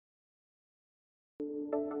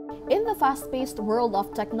In the fast-paced world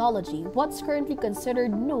of technology, what's currently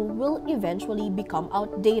considered new will eventually become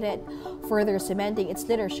outdated. Further cementing its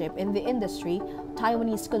leadership in the industry,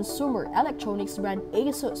 Taiwanese consumer electronics brand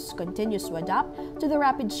ASUS continues to adapt to the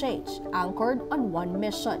rapid change, anchored on one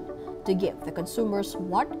mission: to give the consumers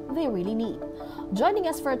what they really need. Joining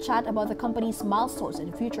us for a chat about the company's milestones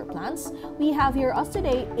and future plans, we have here us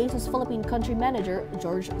today ASUS Philippine Country Manager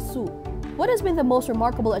George Su. What has been the most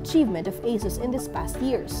remarkable achievement of ASUS in these past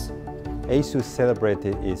years? ASUS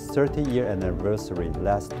celebrated its 30-year anniversary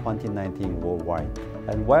last 2019 worldwide,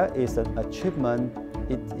 and while it's an achievement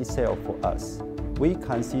itself for us, we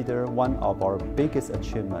consider one of our biggest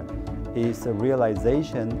achievements is the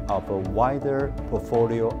realization of a wider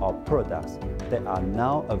portfolio of products that are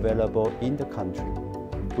now available in the country.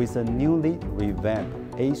 With a newly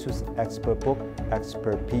revamped ASUS ExpertBook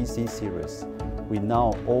Expert PC series, we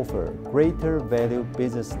now offer greater value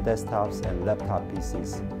business desktops and laptop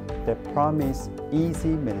PCs that promise easy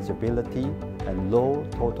manageability and low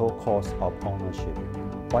total cost of ownership,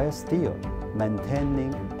 while still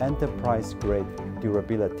maintaining enterprise-grade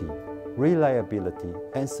durability, reliability,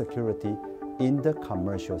 and security in the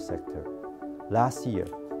commercial sector. Last year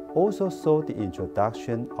also saw the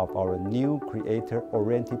introduction of our new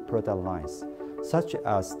creator-oriented product lines, such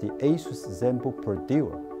as the ASUS ZenBook Pro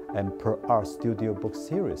Duo and Pro Art Studio Book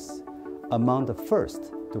series, among the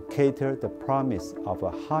first to cater the promise of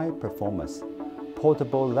a high-performance,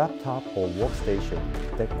 portable laptop or workstation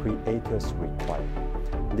that creators require.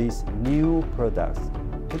 These new products,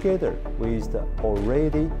 together with the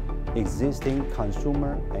already existing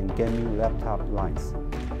consumer and gaming laptop lines,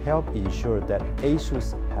 help ensure that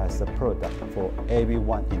ASUS has a product for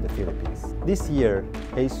everyone in the Philippines. This year,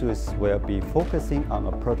 ASUS will be focusing on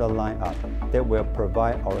a product lineup that will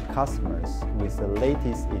provide our customers with the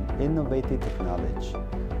latest in innovative technology,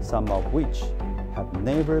 some of which have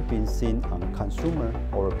never been seen on consumer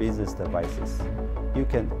or business devices. You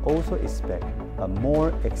can also expect a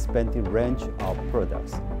more expanded range of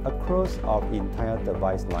products across our entire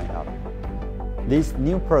device lineup. These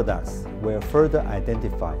new products will further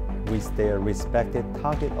identify with their respective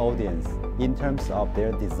target audience in terms of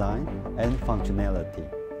their design and functionality.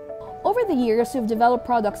 Over the years, you've developed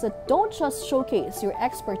products that don't just showcase your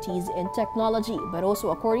expertise in technology, but also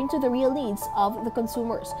according to the real needs of the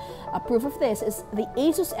consumers. A proof of this is the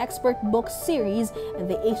ASUS ExpertBook series and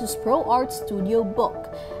the ASUS Pro Art Studio Book.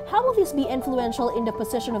 How will this be influential in the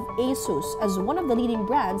position of ASUS as one of the leading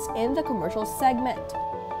brands in the commercial segment?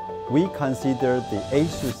 We consider the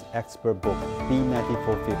ASUS ExpertBook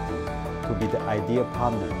B9450 to be the ideal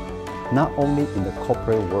partner, not only in the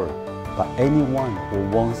corporate world, but anyone who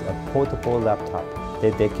wants a portable laptop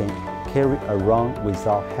that they can carry around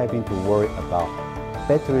without having to worry about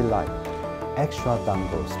battery life, extra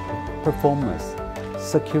dongles, performance,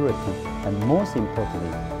 security, and most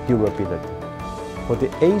importantly, durability. For the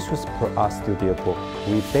ASUS Pro Art Studio Book,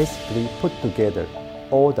 we basically put together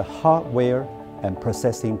all the hardware and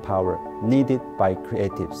processing power needed by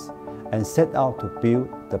creatives and set out to build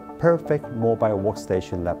the perfect mobile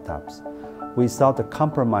workstation laptops without the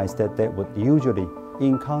compromise that they would usually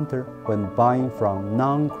encounter when buying from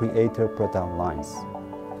non-creator product lines.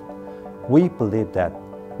 We believe that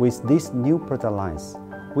with these new product lines,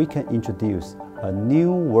 we can introduce a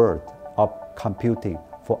new world of computing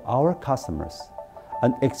for our customers,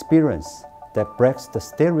 an experience that breaks the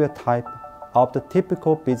stereotype of the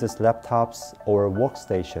typical business laptops or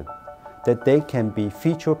workstation, that they can be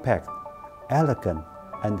feature-packed, elegant,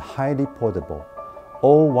 and highly portable,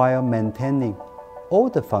 all while maintaining all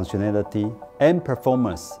the functionality and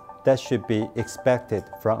performance that should be expected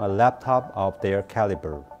from a laptop of their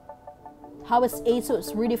caliber. How is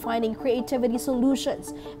ASUS redefining creativity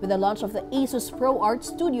solutions with the launch of the ASUS Pro Art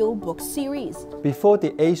Studio Book series? Before the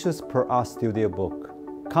ASUS Pro Art Studio Book,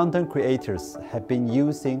 content creators have been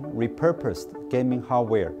using repurposed gaming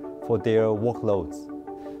hardware for their workloads.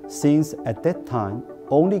 Since at that time,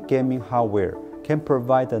 only gaming hardware can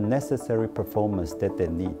provide the necessary performance that they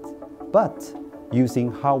need. But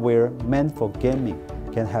using hardware meant for gaming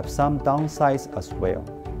can have some downsides as well.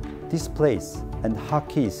 Displays and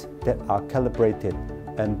hotkeys that are calibrated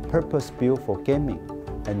and purpose-built for gaming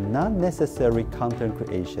and not necessary content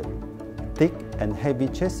creation, thick and heavy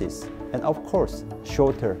chassis, and of course,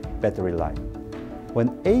 shorter battery life. When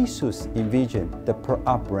ASUS envisioned the Pro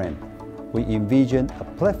Art brand, we envisioned a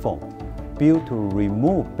platform built to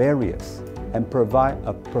remove barriers and provide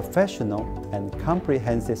a professional and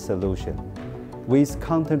comprehensive solution with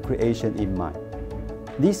content creation in mind.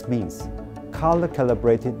 This means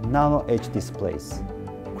color-calibrated nano-edge displays,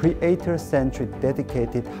 creator-centric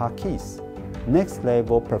dedicated hotkeys,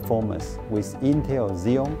 next-level performance with Intel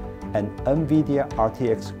Xeon and NVIDIA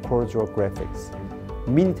RTX Quadro graphics,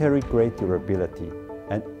 military-grade durability,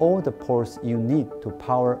 and all the ports you need to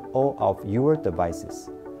power all of your devices,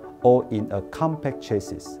 all in a compact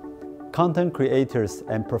chassis. Content creators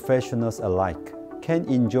and professionals alike can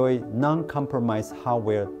enjoy non-compromised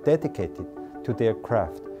hardware dedicated to their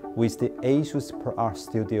craft with the ASUS ProArt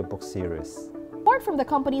Studio Book series. Apart from the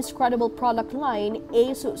company's credible product line,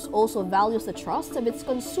 ASUS also values the trust of its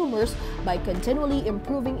consumers by continually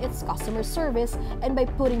improving its customer service and by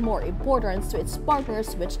putting more importance to its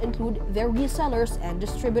partners, which include their resellers and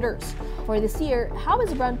distributors. For this year, how is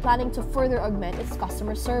the brand planning to further augment its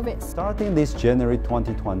customer service? Starting this January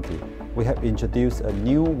 2020, we have introduced a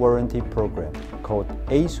new warranty program called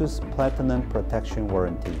ASUS Platinum Protection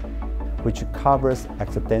Warranty, which covers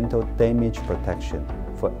accidental damage protection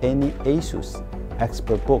for any ASUS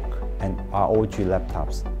ExpertBook and ROG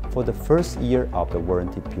laptops for the first year of the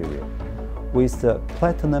warranty period. With the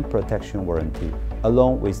Platinum Protection Warranty,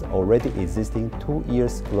 along with already existing 2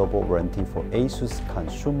 years global warranty for ASUS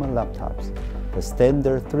consumer laptops, the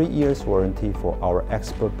standard 3 years warranty for our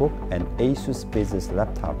ExpertBook and ASUS Business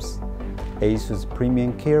laptops, ASUS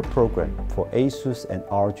Premium Care Program for ASUS and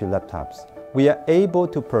ROG laptops, we are able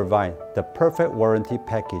to provide the perfect warranty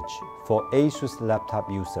package for ASUS laptop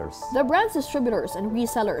users. The brand's distributors and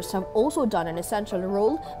resellers have also done an essential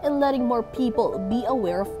role in letting more people be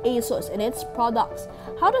aware of ASUS and its products.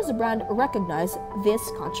 How does the brand recognize this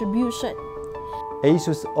contribution?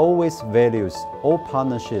 ASUS always values all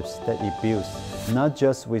partnerships that it builds, not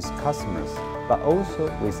just with customers, but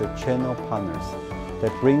also with the channel partners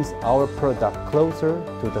that brings our product closer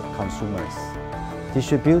to the consumers.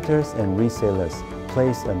 Distributors and resellers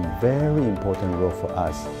plays a very important role for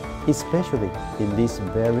us, especially in this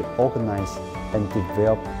very organized and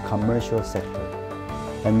developed commercial sector.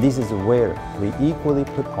 And this is where we equally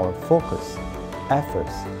put our focus,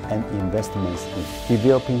 efforts, and investments in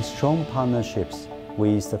developing strong partnerships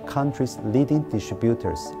with the country's leading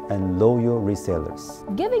distributors and loyal resellers.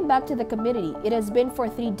 Giving back to the community it has been for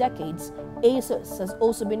 3 decades, ASUS has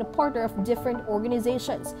also been a partner of different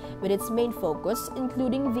organizations, with its main focus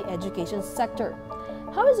including the education sector.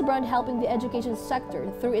 How is the brand helping the education sector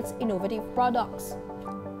through its innovative products?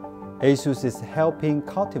 ASUS is helping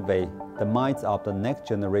cultivate the minds of the next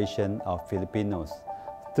generation of Filipinos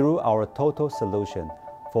through our total solution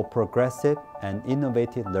for progressive and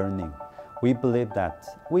innovative learning. We believe that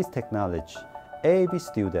with technology, every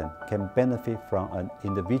student can benefit from an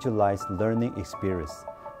individualized learning experience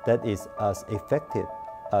that is as effective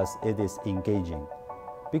as it is engaging.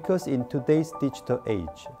 Because in today's digital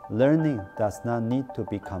age, learning does not need to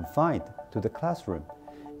be confined to the classroom.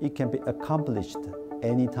 It can be accomplished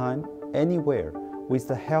anytime, anywhere, with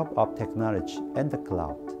the help of technology and the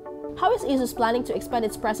cloud. How is ASUS planning to expand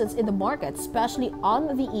its presence in the market, especially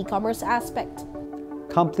on the e-commerce aspect?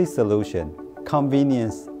 Complete solution,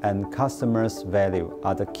 convenience, and customers' value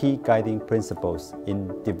are the key guiding principles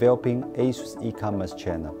in developing ASUS e-commerce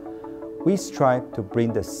channel. We strive to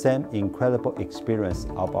bring the same incredible experience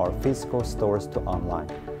of our physical stores to online,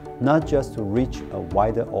 not just to reach a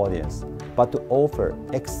wider audience, but to offer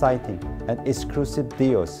exciting and exclusive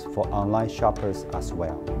deals for online shoppers as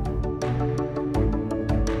well.